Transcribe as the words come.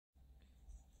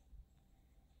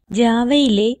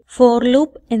ജാവയിലെ for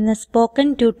loop എന്ന spoken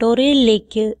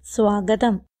ട്യൂട്ടോറിയലിലേക്ക്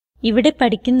സ്വാഗതം. ഇവിടെ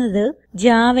പഠിക്കുന്നത്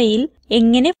ജാവയിൽ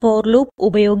എങ്ങനെ ഫോർ ലൂപ്പ്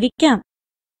ഉപയോഗിക്കാം.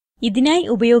 ഇതിനായി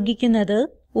ഉപയോഗിക്കുന്നത്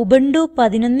ഉബുണ്ടു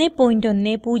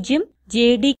 1110,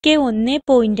 ജെഡികെ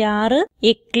 1.6,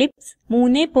 എക്ലിപ്സ്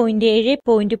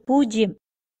 3.7.0.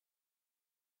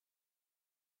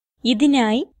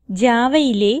 ഇതിനായി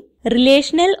ജാവയിലെ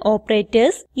റിലേഷണൽ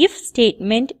ഓപ്പറേറ്റർസ്, ഇഫ്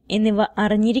സ്റ്റേറ്റ്മെന്റ് എന്നിവ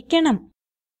അറിഞ്ഞിരിക്കണം.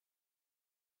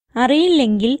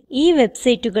 അറിയില്ലെങ്കിൽ ഈ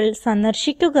വെബ്സൈറ്റുകൾ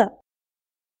സന്ദർശിക്കുക.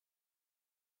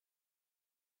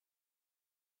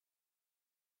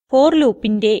 ഫോർ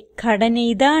ലൂപ്പിന്റെ ഘടന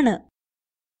ഇതാണ്.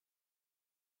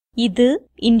 ഇത്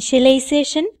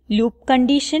ഇനിഷ്യലൈസേഷൻ, ലൂപ്പ്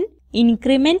കണ്ടീഷൻ,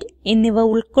 ഇൻക്രിമെന്റ് എന്നിവ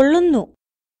ഉൾക്കൊള്ളുന്നു.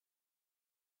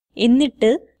 എന്നിട്ട്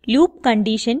ലൂപ്പ്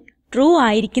കണ്ടീഷൻ ട്രൂ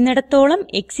ആയിരിക്കുന്നിടത്തോളം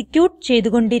എക്സിക്യൂട്ട്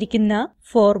ചെയ്തുകൊണ്ടിരിക്കുന്ന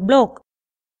ഫോർ ബ്ലോക്ക്.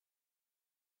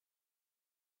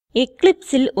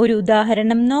 എക്ലിപ്സിൽ ഒരു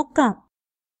ഉദാഹരണം നോക്കാം.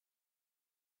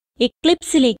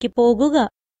 എക്ലിപ്സിലേക്ക് പോകുക.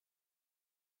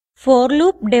 ഫോർ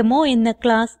ലൂപ്പ് ഡെമോ എന്ന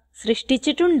ക്ലാസ്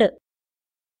സൃഷ്ടിച്ചിട്ടുണ്ട്.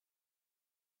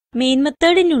 മെയിൻ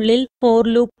മെത്തോഡിനുള്ളിൽ ഫോർ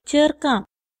ലൂപ്പ് ചേർക്കാം.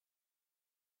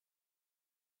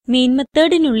 മെയിൻ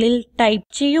മെത്തോഡിനുള്ളിൽ ടൈപ്പ്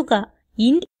ചെയ്യുക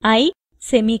ഇന്റ് I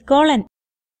സെമിക്കോളൻ.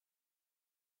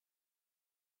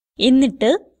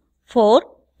 എന്നിട്ട് ഫോർ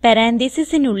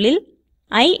പരാൻതീസിസിനുള്ളിൽ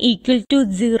I equal to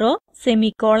 0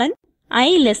 semicolon, I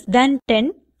less than 10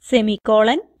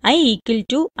 semicolon, I equal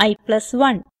to I plus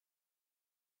 1.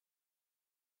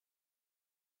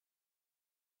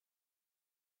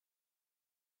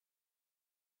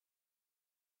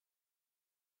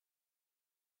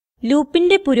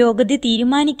 ലൂപ്പിന്റെ പുരോഗതി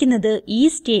തീരുമാനിക്കുന്നത് ഈ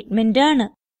സ്റ്റേറ്റ്മെന്റ് ആണ്.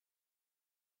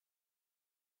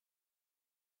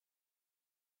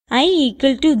 I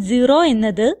equal to 0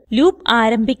 എന്നത് ലൂപ്പ്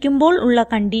ആരംഭിക്കുമ്പോൾ ഉള്ള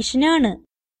കണ്ടീഷനാണ്.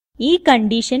 ഈ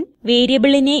കണ്ടീഷൻ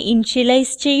വേരിയബിളിനെ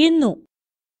ഇനിഷ്യലൈസ് ചെയ്യുന്നു.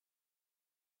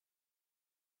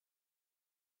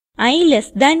 I less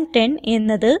than 10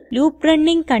 എന്നത് ലൂപ്പ്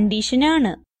റണ്ണിംഗ്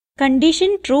കണ്ടീഷനാണ്.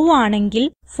 കണ്ടീഷൻ ട്രൂ ആണെങ്കിൽ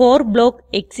ഫോർ ബ്ലോക്ക്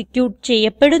എക്സിക്യൂട്ട്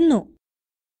ചെയ്യപ്പെടുന്നു.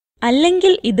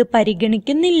 അല്ലെങ്കിൽ ഇത്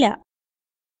പരിഗണിക്കുന്നില്ല.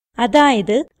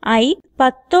 അതായത് I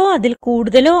 10ഓ അതിൽ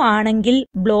കൂടുതലോ ആണെങ്കിൽ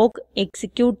ബ്ലോക്ക്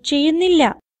എക്സിക്യൂട്ട് ചെയ്യുന്നില്ല.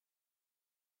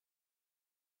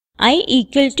 I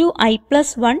equal to I plus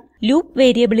 1 loop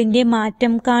വേരിയബിളിന്റെ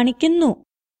മാറ്റം കാണിക്കുന്നു.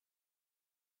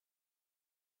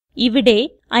 ഇവിടെ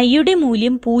iയുടെ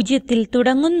മൂല്യം 0ത്തിൽ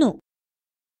തുടങ്ങുന്നു.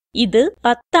 ഇത്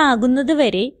 10 ആകുന്നത്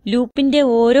വരെ ലൂപ്പിന്റെ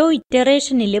ഓരോ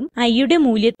ഇറ്ററേഷനിലും iയുടെ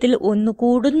മൂല്യത്തിൽ 1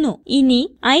 കൂടുന്നു. ഇനി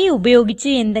I ഉപയോഗിച്ച്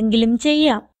എന്തെങ്കിലും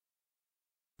ചെയ്യാം.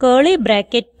 കർലി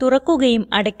ബ്രാക്കറ്റ് തുറക്കുകയും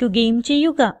അടയ്ക്കുകയും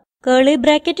ചെയ്യുക. കർലി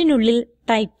ബ്രാക്കറ്റിനുള്ളിൽ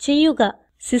ടൈപ്പ് ചെയ്യുക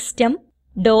system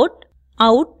dot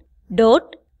out dot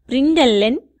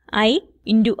println I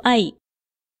into I.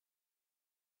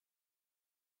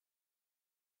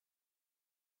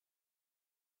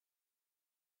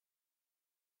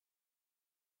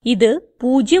 ഇത്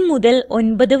 0 മുതൽ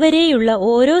 9 വരെയുള്ള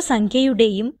ഓരോ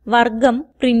സംഖ്യയുടെയും വർഗം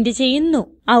പ്രിന്റ് ചെയ്യുന്നു.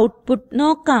 ഔട്ട്പുട്ട്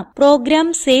നോക്കാം. പ്രോഗ്രാം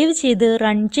സേവ് ചെയ്ത്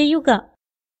റൺ ചെയ്യുക.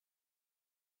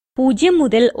 0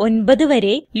 മുതൽ 9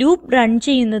 വരെ ലൂപ്പ് റൺ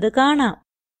ചെയ്യുന്നത് കാണാം.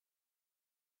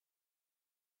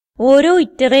 ഓരോ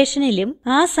ഇറ്ററേഷനിലും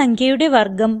ആ സംഖ്യയുടെ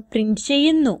വർഗം പ്രിന്റ്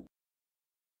ചെയ്യുന്നു.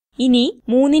 ഇനി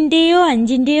 3ന്റെയോ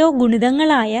 5ന്റെയോ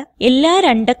ഗുണിതങ്ങളായ എല്ലാ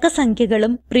രണ്ടക്ക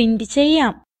സംഖ്യകളും പ്രിന്റ്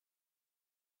ചെയ്യാം.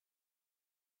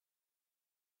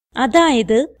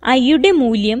 അതായത് iയുടെ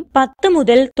മൂല്യം 10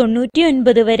 മുതൽ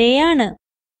 99 വരെയാണ്.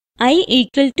 I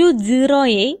equal to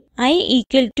 0യെ I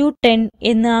equal to 10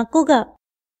 എന്ന് ആക്കുക.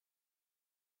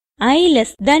 I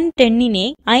less than 10നെ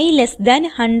I less than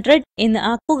 100 എന്ന്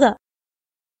ആക്കുക.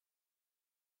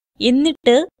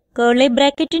 എന്നിട്ട് കർലി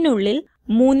ബ്രാക്കറ്റിനുള്ളിൽ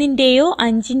 3ന്റെയോ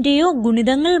 5ന്റെയോ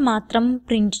ഗുണിതങ്ങൾ മാത്രം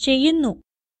പ്രിന്റ് ചെയ്യുന്നു.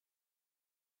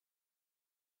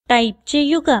 ടൈപ്പ്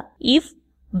ചെയ്യുക ഇഫ്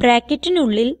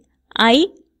ബ്രാക്കറ്റിനുള്ളിൽ I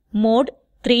mod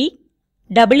 3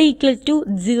 double equal to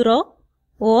 0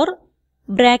 or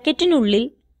ബ്രാക്കറ്റിനുള്ളിൽ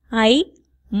I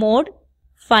mod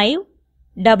 5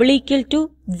 double equal to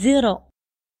 0.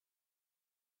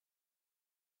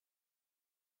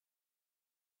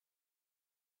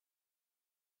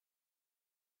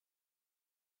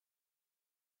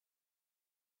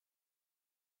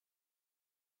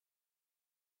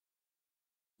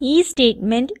 ഈ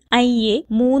സ്റ്റേറ്റ്മെന്റ് iയെ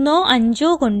 3ഓ 5ഓ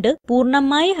കൊണ്ട്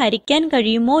പൂർണ്ണമായി ഹരിക്കാൻ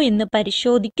കഴിയുമോ എന്ന്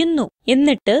പരിശോധിക്കുന്നു.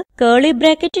 എന്നിട്ട് കർലി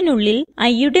ബ്രാക്കറ്റിനുള്ളിൽ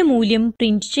iയുടെ മൂല്യം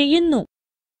പ്രിന്റ് ചെയ്യുന്നു.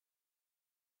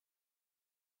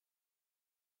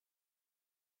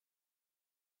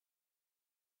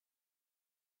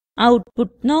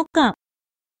 ഔട്ട്പുട്ട് നോക്കാം.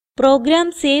 പ്രോഗ്രാം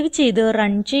സേവ് ചെയ്ത്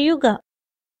റൺ ചെയ്യുക.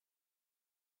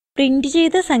 പ്രിന്റ്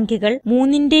ചെയ്ത സംഖ്യകൾ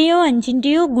 3ന്റെയോ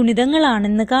 5ന്റെയോ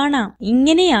ഗുണിതങ്ങളാണെന്ന് കാണാം.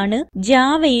 ഇങ്ങനെയാണ്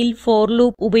ജാവയിൽ ഫോർ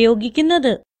ലൂപ്പ്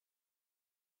ഉപയോഗിക്കുന്നത്.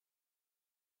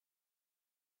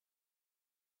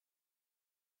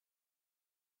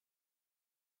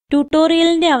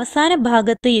 ട്യൂട്ടോറിയലിന്റെ അവസാന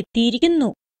ഭാഗത്ത് എത്തിയിരിക്കുന്നു.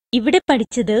 ഇവിടെ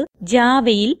പഠിച്ചത്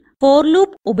ജാവയിൽ ഫോർ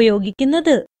ലൂപ്പ്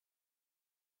ഉപയോഗിക്കുന്നത്.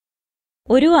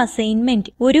 ഒരു അസൈൻമെന്റ്: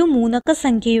 ഒരു മൂന്നക്ക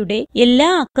സംഖ്യയുടെ എല്ലാ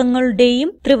അക്കങ്ങളുടെയും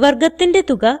ത്രിവർഗത്തിന്റെ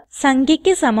തുക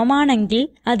സംഖ്യയ്ക്ക് സമമാണെങ്കിൽ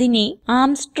അതിനെ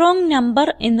ആംസ്ട്രോങ് നമ്പർ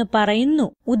എന്ന് പറയുന്നു.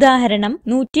 ഉദാഹരണം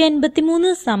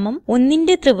 153 സമം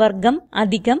 1ന്റെ ത്രിവർഗം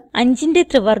അധികം 5ന്റെ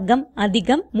ത്രിവർഗം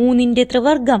അധികം 3ന്റെ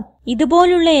ത്രിവർഗം.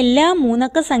 ഇതുപോലുള്ള എല്ലാ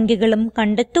മൂന്നക്ക സംഖ്യകളും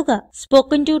കണ്ടെത്തുക.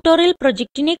 സ്പോക്കൻ ട്യൂട്ടോറിയൽ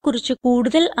പ്രൊജക്റ്റിനെ കുറിച്ച്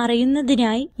കൂടുതൽ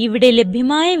അറിയുന്നതിനായി ഇവിടെ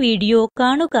ലഭ്യമായ വീഡിയോ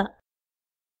കാണുക.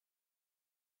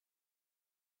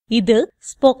 ഇത്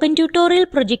സ്പോക്കൻ ട്യൂട്ടോറിയൽ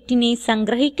പ്രൊജക്റ്റിനെ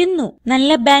സംഗ്രഹിക്കുന്നു. നല്ല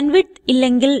ബാൻഡ്വിഡ്ത്ത്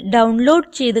ഇല്ലെങ്കിൽ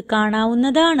ഡൗൺലോഡ് ചെയ്ത്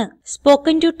കാണാവുന്നതാണ്.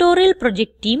 Spoken tutorial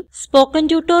project team spoken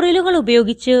ട്യൂട്ടോറിയലുകൾ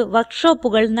ഉപയോഗിച്ച്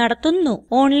വർക്ക്ഷോപ്പുകൾ നടത്തുന്നു.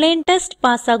 ഓൺലൈൻ ടെസ്റ്റ്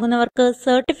പാസ്സാകുന്നവർക്ക്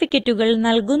സർട്ടിഫിക്കറ്റുകൾ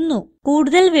നൽകുന്നു.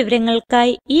 കൂടുതൽ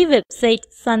വിവരങ്ങൾക്കായി ഈ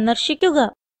വെബ്സൈറ്റ് സന്ദർശിക്കുക.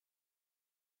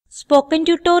 Spoken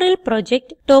tutorial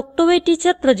project talk to A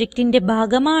teacher പ്രൊജക്റ്റിന്റെ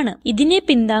ഭാഗമാണ്. ഇതിനെ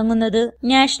പിന്താങ്ങുന്നത്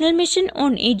national mission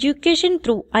on education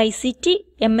through ICT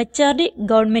MHRD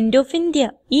government of India.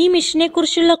 ഈ മിഷനെ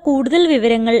കുറിച്ചുള്ള കൂടുതൽ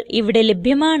വിവരങ്ങൾ ഇവിടെ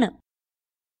ലഭ്യമാണ്.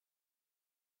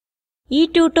 ഈ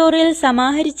ട്യൂട്ടോറിയൽ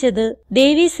സമാഹരിച്ചത്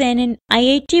ദേവി സേനൻ,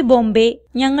 IIT ബോംബെ.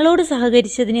 ഞങ്ങളോട്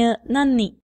സഹകരിച്ചതിന് നന്ദി.